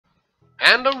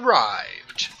And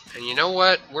arrived. And you know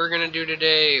what we're gonna do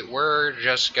today? We're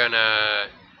just gonna...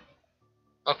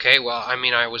 Okay, well, I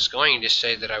mean, I was going to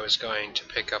say that I was going to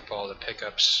pick up all the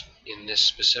pickups in this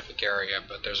specific area,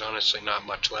 but there's honestly not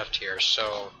much left here,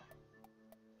 so...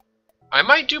 I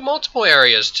might do multiple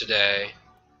areas today,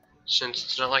 since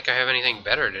it's not like I have anything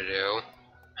better to do.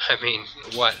 I mean,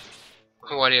 what?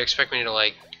 What do you expect me to,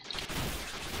 like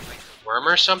worm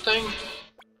or something?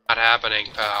 Not happening,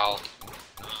 pal.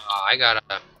 I gotta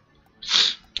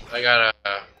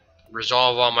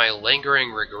resolve all my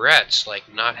lingering regrets,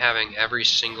 like not having every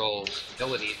single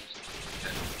ability.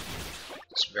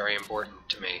 It's very important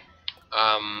to me.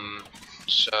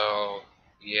 So,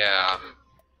 yeah.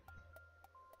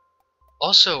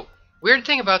 Also, weird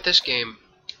thing about this game,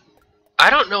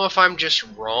 I don't know if I'm just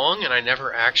wrong and I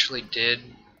never actually did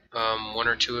one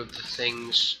or two of the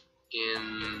things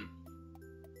in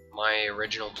my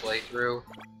original playthrough,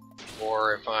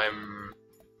 or if I'm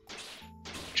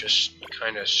just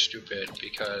kind of stupid,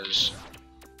 because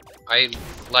I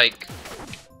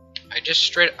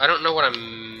don't know what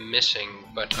I'm missing,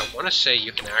 but I want to say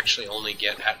you can actually only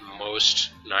get at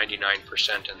most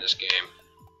 99% in this game,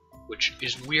 which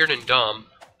is weird and dumb,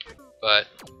 but,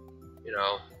 you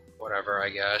know, whatever, I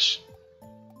guess.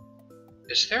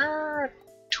 Is there a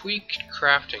tweaked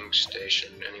crafting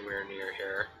station anywhere near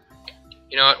here?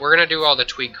 You know what, we're gonna do all the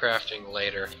tweak crafting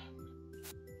later.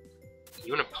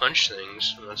 You wanna punch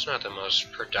things? Well, that's not the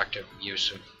most productive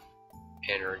use of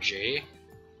energy.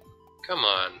 Come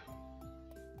on.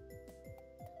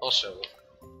 Also,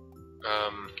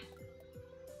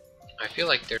 I feel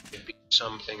like there could be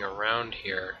something around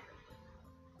here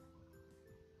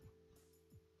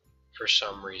for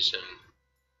some reason.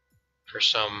 For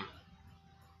some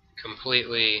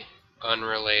completely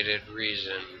unrelated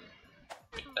reason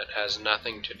that has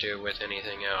nothing to do with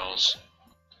anything else.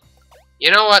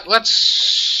 You know what?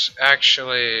 Let's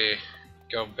actually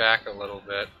go back a little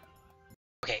bit.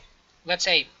 Okay, let's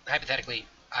say, hypothetically,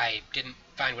 I didn't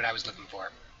find what I was looking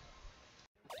for.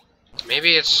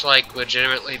 Maybe it's like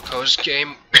legitimately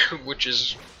post-game, which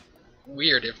is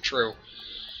weird if true.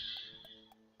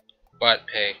 But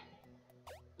hey,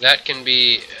 that can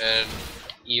be an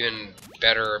even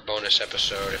better bonus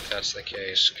episode if that's the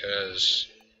case, because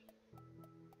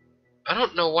I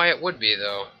don't know why it would be,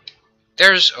 though.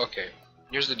 Okay,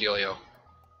 here's the dealio.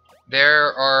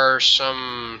 There are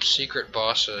some secret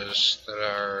bosses that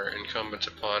are incumbent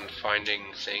upon finding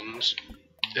things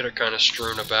that are kind of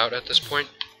strewn about at this point.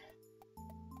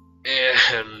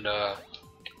 And, God.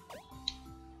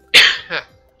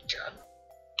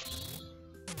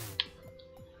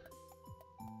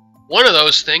 One of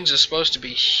those things is supposed to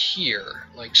be here,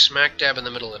 like smack dab in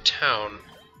the middle of town.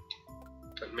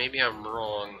 But maybe I'm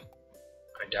wrong.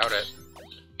 I doubt it.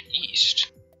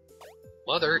 East.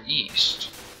 Mother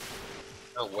East.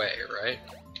 No way, right?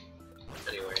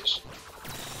 Anyways.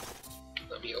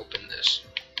 Let me open this.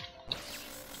 I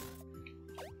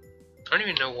don't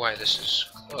even know why this is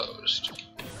closed.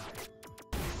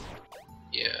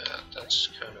 Yeah, that's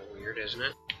kind of weird, isn't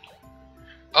it?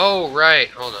 Oh, right.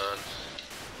 Hold on.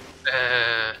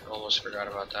 Almost forgot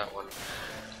about that one.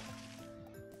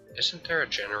 Isn't there a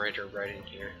generator right in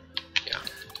here? Yeah,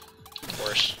 of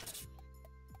course.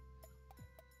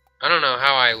 I don't know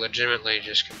how I legitimately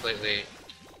just completely...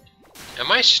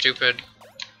 Am I stupid?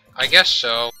 I guess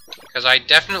so, because I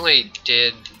definitely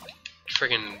did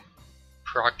friggin'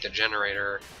 proc the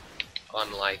generator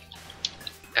on, like,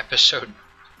 episode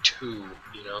 2,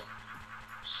 you know?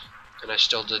 And I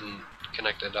still didn't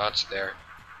connect the dots there.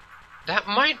 That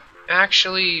might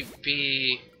actually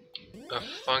be a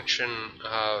function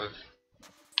of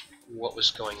what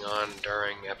was going on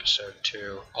during episode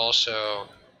 2. Also,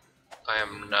 I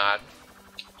am not...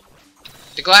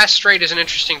 The Glass Strait is an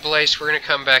interesting place. We're going to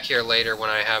come back here later when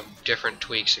I have different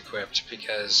tweaks equipped,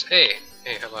 because, hey,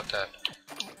 how about that?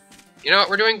 You know what,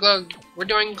 we're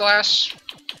doing Glass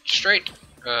Strait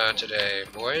today,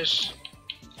 boys.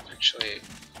 Actually,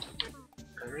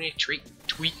 are there any tweak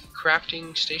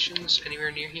crafting stations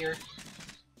anywhere near here?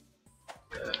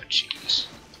 Jeez.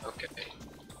 Okay.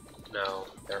 No,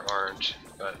 there aren't,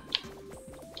 but,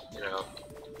 you know,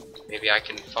 maybe I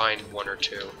can find one or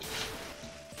two.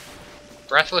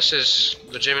 Breathless is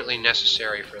legitimately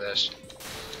necessary for this.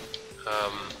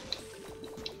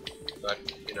 But,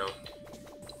 you know,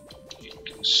 you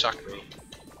can suck me.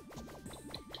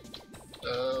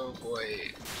 Oh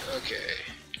boy. Okay.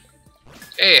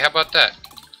 Hey, how about that?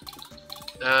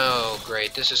 Oh,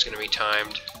 great. This is going to be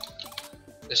timed.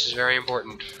 This is very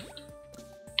important.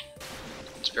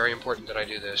 It's very important that I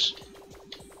do this.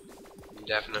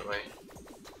 Definitely.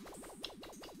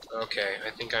 Okay,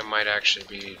 I think I might actually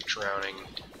be drowning.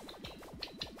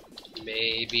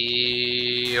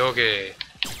 Maybe... Okay.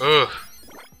 Ugh.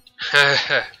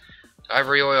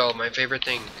 Ivory oil, my favorite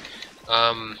thing.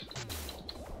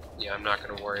 Yeah, I'm not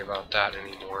gonna worry about that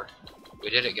anymore. We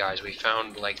did it, guys. We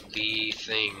found, like, the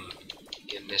thing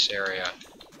in this area.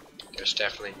 There's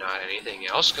definitely not anything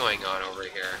else going on over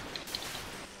here.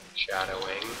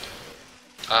 Shadowing.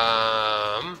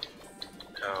 Oh,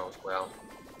 well.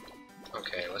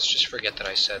 Okay, let's just forget that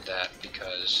I said that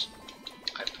because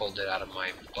I pulled it out of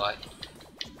my butt.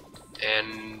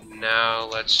 And now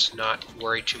let's not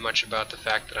worry too much about the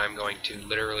fact that I'm going to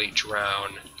literally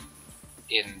drown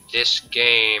in this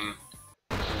game.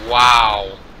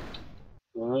 Wow.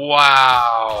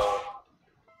 Wow.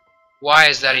 Why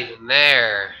is that even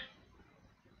there?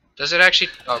 Does it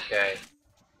actually... Okay.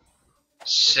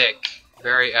 Sick.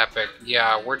 Very epic.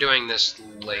 Yeah, we're doing this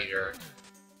later.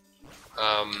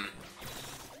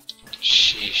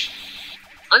 Sheesh.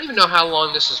 I don't even know how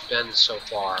long this has been so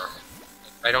far.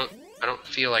 I don't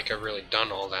feel like I've really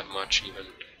done all that much even.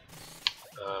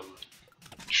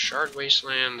 Shard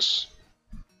Wastelands.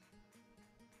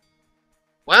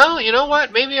 Well, you know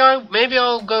what? Maybe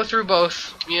I'll go through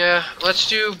both. Yeah, let's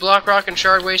do Block Rock and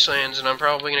Shard Wastelands, and I'm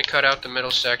probably gonna cut out the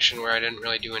middle section where I didn't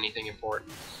really do anything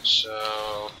important.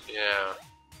 So yeah.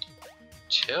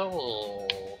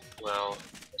 Well,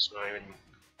 that's not even.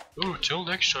 Ooh, till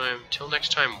next time. Till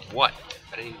next time, what?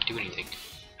 I didn't even do anything.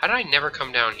 How did I never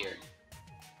come down here?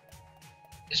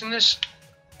 Isn't this...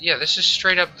 Yeah, this is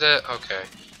straight up the... Okay.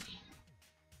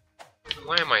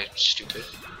 Why am I stupid?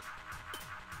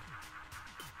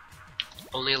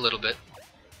 Only a little bit.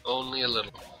 Only a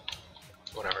little.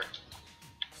 Whatever.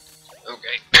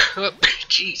 Okay.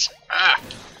 Jeez. Ah!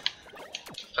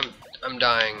 I'm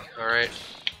dying, alright?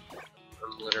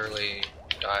 I'm literally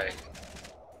dying.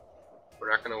 We're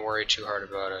not gonna worry too hard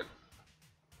about it.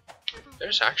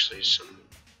 There's actually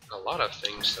a lot of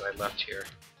things that I left here.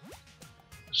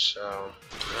 So,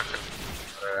 I'm not gonna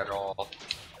do it at all.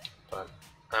 But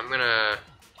I'm gonna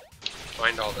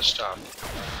find all the stuff.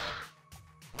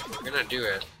 We're gonna do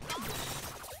it.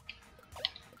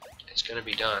 It's gonna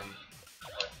be done.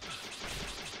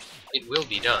 It will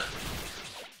be done.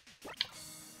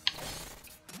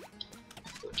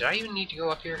 Did I even need to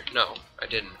go up here? No, I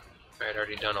didn't. I had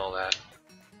already done all that.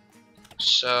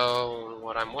 So,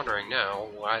 what I'm wondering now,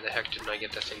 why the heck didn't I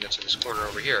get the thing that's in this corner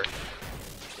over here?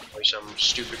 For some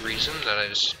stupid reason that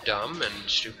is dumb and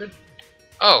stupid?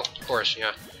 Oh, of course,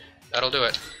 yeah. That'll do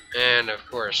it. And, of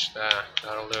course,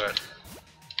 that'll do it.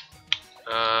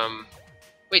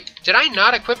 Wait, did I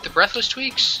not equip the Breathless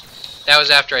Tweaks? That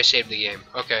was after I saved the game.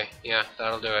 Okay, yeah,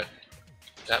 that'll do it.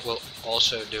 That will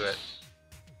also do it.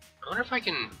 I wonder if I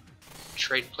can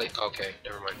trade place. Okay,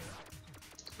 never mind.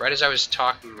 Right as I was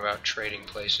talking about trading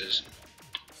places.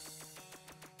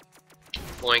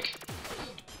 Boink.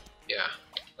 Yeah,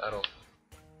 that'll...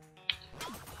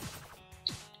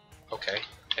 Okay,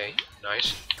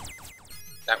 nice.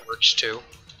 That works too.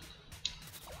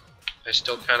 I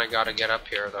still kind of got to get up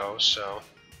here though, so,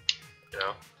 you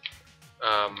know.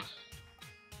 I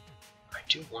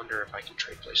do wonder if I can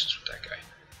trade places with that guy.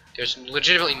 There's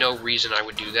legitimately no reason I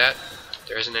would do that.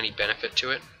 There isn't any benefit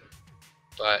to it,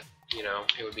 but, you know,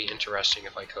 it would be interesting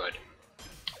if I could.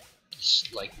 It's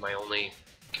like my only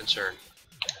concern.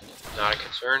 Not a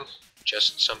concern,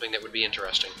 just something that would be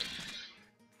interesting.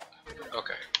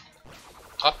 Okay.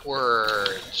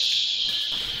 Upwards.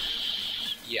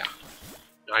 Yeah.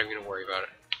 Not even gonna worry about it.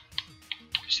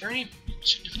 Is there any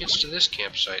significance to this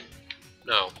campsite?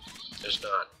 No, there's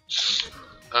not.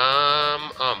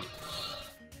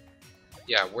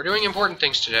 Yeah, we're doing important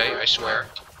things today, I swear.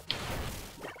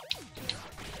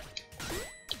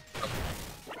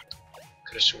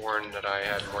 Could have sworn that I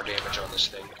had more damage on this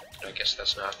thing. I guess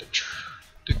that's not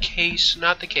the case.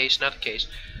 Not the case. Not the case.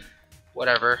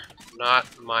 Whatever.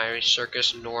 Not my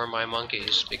circus nor my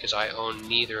monkeys, because I own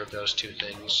neither of those two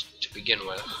things to begin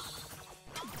with.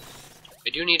 I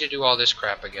do need to do all this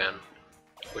crap again,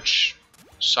 which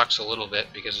sucks a little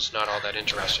bit because it's not all that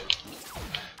interesting.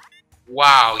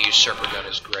 Wow, Usurper Gun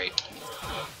is great.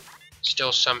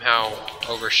 Still somehow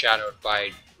overshadowed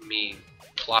by me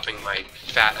plopping my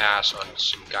fat ass on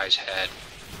some guy's head.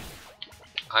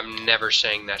 I'm never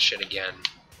saying that shit again.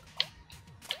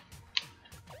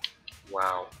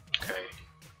 Wow, okay.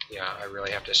 Yeah, I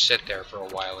really have to sit there for a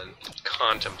while and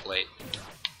contemplate.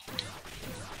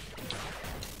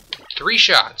 3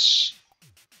 shots.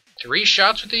 3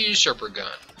 shots with the Usurper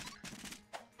Gun.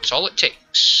 That's all it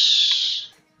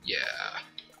takes. Yeah.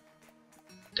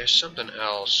 There's something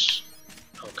else.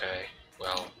 Okay,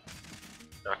 well,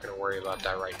 not gonna worry about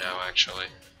that right now, actually.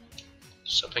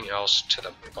 something else to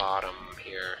the bottom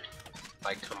here.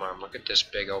 Like, come on, look at this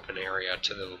big open area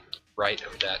to the right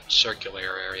of that circular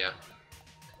area.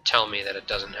 Tell me that it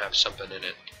doesn't have something in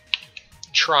it.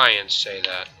 Try and say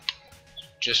that.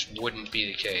 Just wouldn't be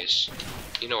the case.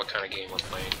 You know what kind of game we're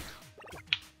playing.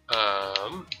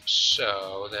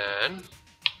 So then...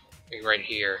 right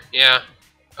here. Yeah.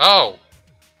 Oh!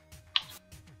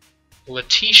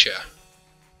 Letitia.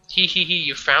 Hee,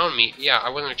 you found me. Yeah, I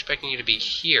wasn't expecting you to be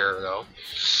here, though.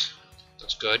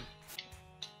 That's good.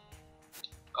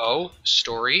 Oh,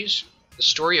 stories? The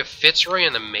story of Fitzroy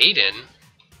and the Maiden?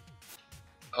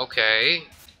 Okay.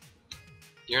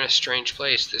 You're in a strange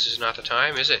place. This is not the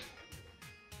time, is it?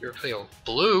 You ever play a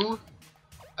blue?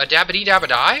 A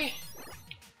dabbity-dabba-die?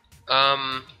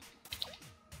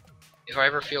 If I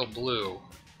ever feel blue,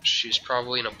 she's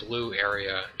probably in a blue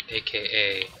area,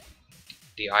 aka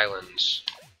the islands.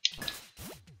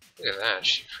 Look at that,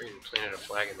 she freaking planted a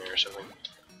flag in there or something.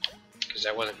 Because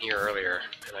that wasn't here earlier,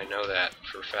 and I know that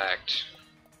for a fact,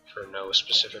 for no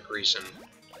specific reason.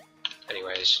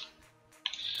 Anyways.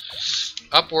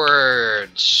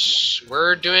 Upwards!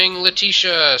 We're doing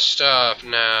Letitia stuff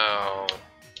now.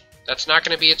 That's not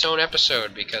going to be its own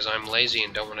episode, because I'm lazy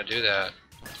and don't want to do that.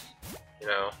 You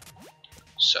know?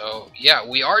 So, yeah,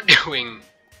 we are doing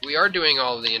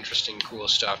all of the interesting, cool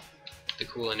stuff. The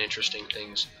cool and interesting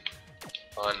things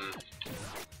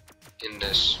in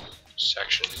this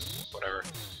section. Whatever.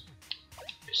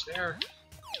 Is there?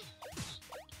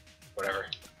 Whatever.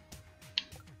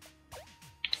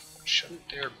 Shouldn't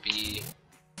there be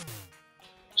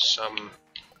some...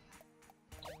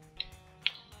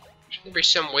 Shouldn't there be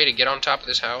some way to get on top of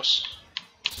this house?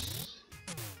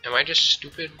 Am I just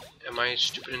stupid? Am I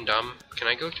stupid and dumb? Can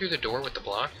I go through the door with the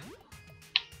block?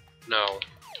 No.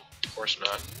 Of course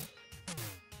not.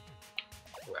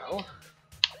 Well...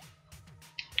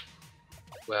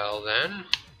 Well then...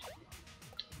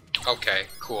 Okay,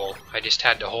 cool. I just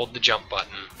had to hold the jump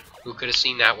button. Who could have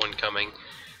seen that one coming?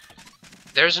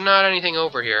 There's not anything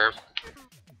over here.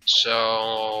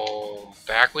 So...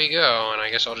 back we go, and I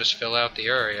guess I'll just fill out the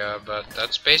area, but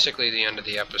that's basically the end of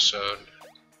the episode.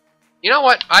 You know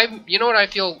what? You know what I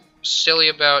feel silly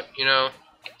about, you know?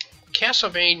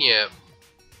 Castlevania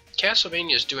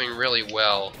is doing really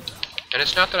well. And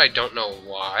it's not that I don't know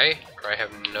why, or I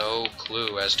have no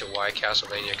clue as to why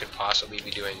Castlevania could possibly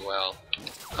be doing well.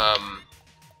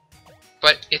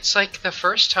 But it's like the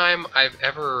first time I've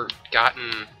ever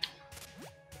gotten,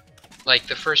 like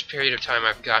the first period of time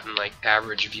I've gotten like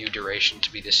average view duration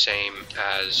to be the same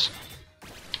as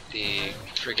the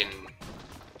friggin'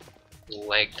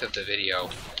 length of the video,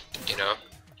 you know?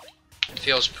 It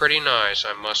feels pretty nice,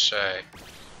 I must say.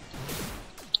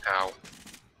 Ow.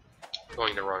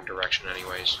 Going the wrong direction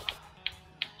anyways.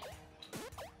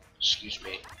 Excuse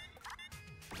me.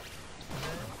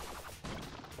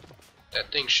 That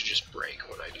thing should just break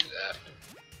when I do that.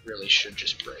 Really should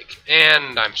just break.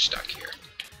 And I'm stuck here.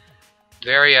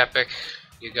 Very epic.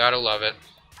 You gotta love it.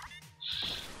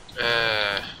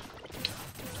 There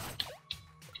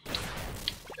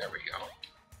we go.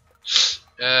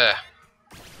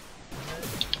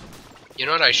 You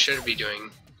know what I should be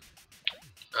doing?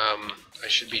 I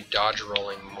should be dodge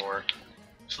rolling more.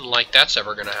 Like that's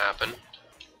ever gonna happen.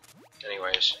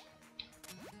 Anyways.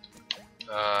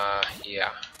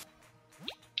 Yeah.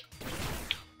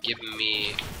 Give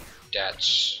me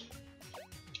debts.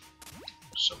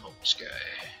 Some homeless guy.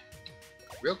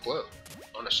 Real quote,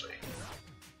 honestly.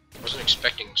 Wasn't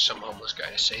expecting some homeless guy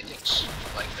to say things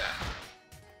like that.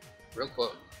 Real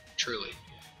quote, truly.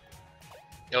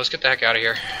 Yeah, let's get the heck out of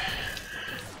here.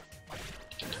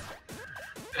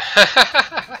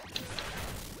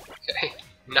 Okay,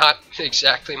 not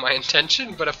exactly my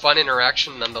intention, but a fun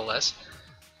interaction nonetheless.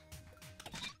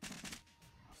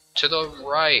 To the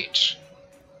right.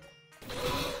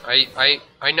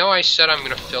 I know I said I'm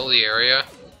gonna fill the area,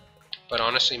 but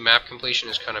honestly map completion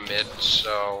is kinda mid,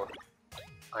 so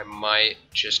I might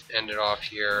just end it off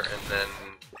here and then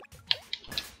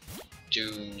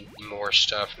do more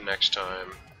stuff next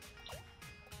time.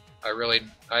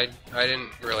 I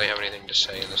didn't really have anything to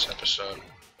say in this episode.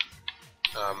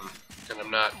 And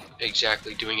I'm not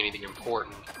exactly doing anything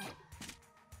important.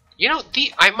 You know,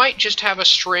 I might just have a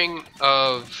string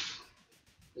of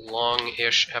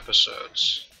long-ish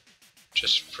episodes.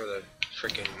 Just for the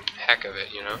freaking heck of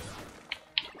it, you know?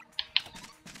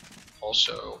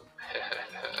 Also,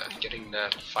 getting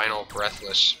that final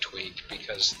breathless tweak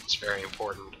because it's very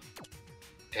important.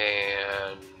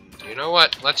 And you know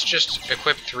what? Let's just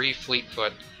equip 3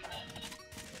 Fleetfoot.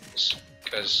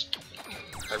 Because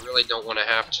I really don't want to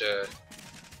have to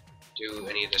do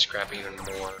any of this crap even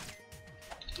more.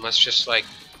 Let's just, like,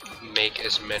 make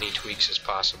as many tweaks as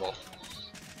possible.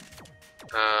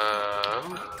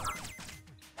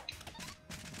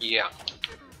 Yeah.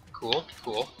 Cool,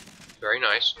 cool. Very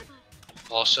nice.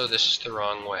 Also, this is the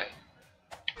wrong way.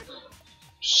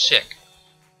 Sick.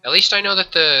 At least I know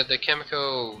that the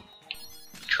Chemico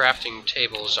crafting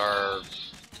tables are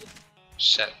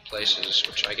set places,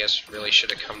 which I guess really should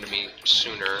have come to me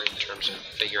sooner in terms of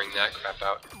figuring that crap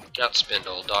out. Not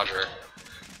Spindle, Dodger.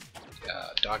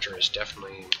 Dodger is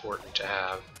definitely important to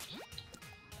have.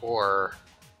 Or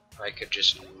I could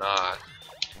just not.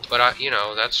 But, you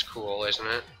know, that's cool, isn't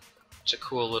it? It's a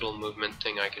cool little movement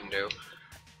thing I can do.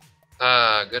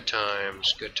 Good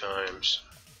times, good times.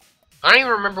 I don't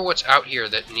even remember what's out here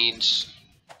that needs,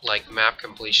 like, map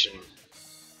completion.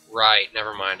 Right,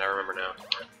 never mind, I remember now.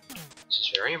 This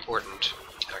is very important,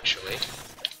 actually.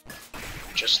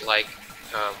 Just like,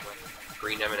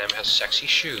 Green M&M has sexy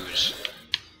shoes.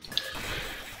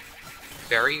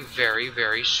 Very, very,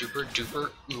 very super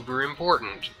duper uber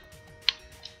important.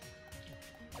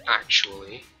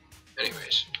 Actually.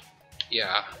 Anyways.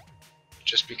 Yeah.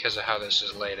 Just because of how this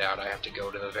is laid out, I have to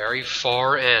go to the very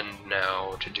far end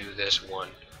now to do this one.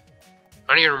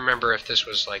 I don't even remember if this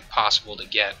was, like, possible to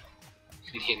get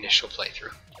in the initial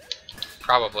playthrough.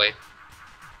 Probably.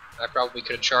 I probably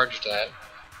could have charged that.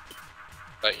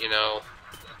 But, you know,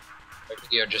 the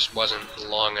video just wasn't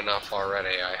long enough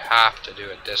already. I have to do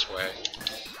it this way.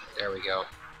 There we go.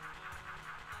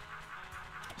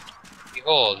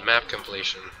 Behold, map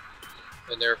completion.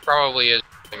 And there probably is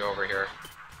something over here.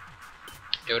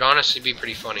 It would honestly be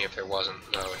pretty funny if there wasn't,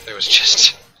 though. If there was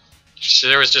just...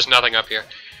 there was just nothing up here.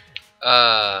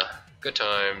 Good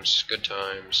times, good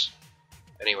times.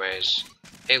 Anyways.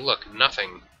 Hey, look,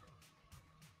 nothing.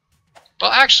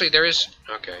 Well, actually, there is...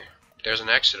 Okay. There's an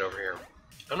exit over here.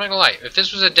 I'm not gonna lie. If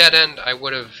this was a dead end, I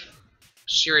would have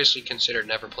seriously considered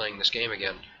never playing this game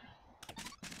again.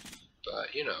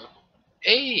 But, you know.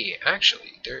 Hey,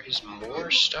 actually, there is more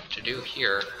stuff to do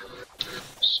here.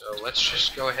 So let's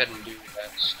just go ahead and do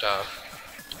that stuff.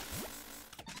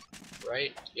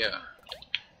 Right? Yeah.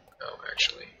 Oh,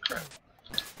 actually, crap.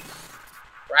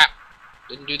 Crap!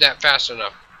 Didn't do that fast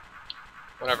enough.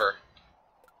 Whatever.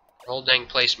 The whole dang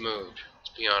place moved,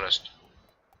 let's be honest.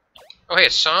 Oh, hey,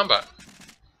 it's Samba.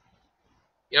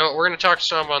 You know what, we're going to talk to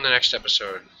Samba on the next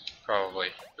episode, probably.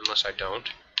 Unless I don't.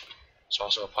 It's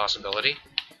also a possibility.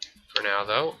 For now,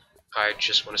 though, I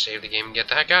just want to save the game and get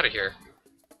the heck out of here.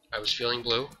 I was feeling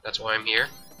blue, that's why I'm here.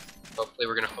 Hopefully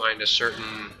we're going to find a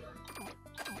certain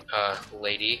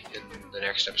lady in the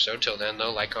next episode. Till then,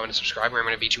 though, like, comment, and subscribe, or I'm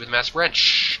going to beat you with a massive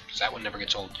wrench. Because that one never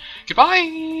gets old.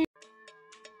 Goodbye!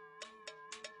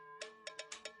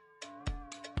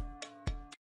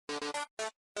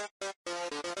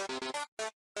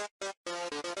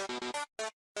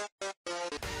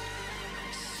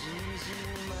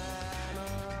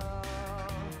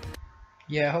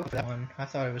 Yeah, I hope that one. I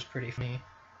thought it was pretty funny.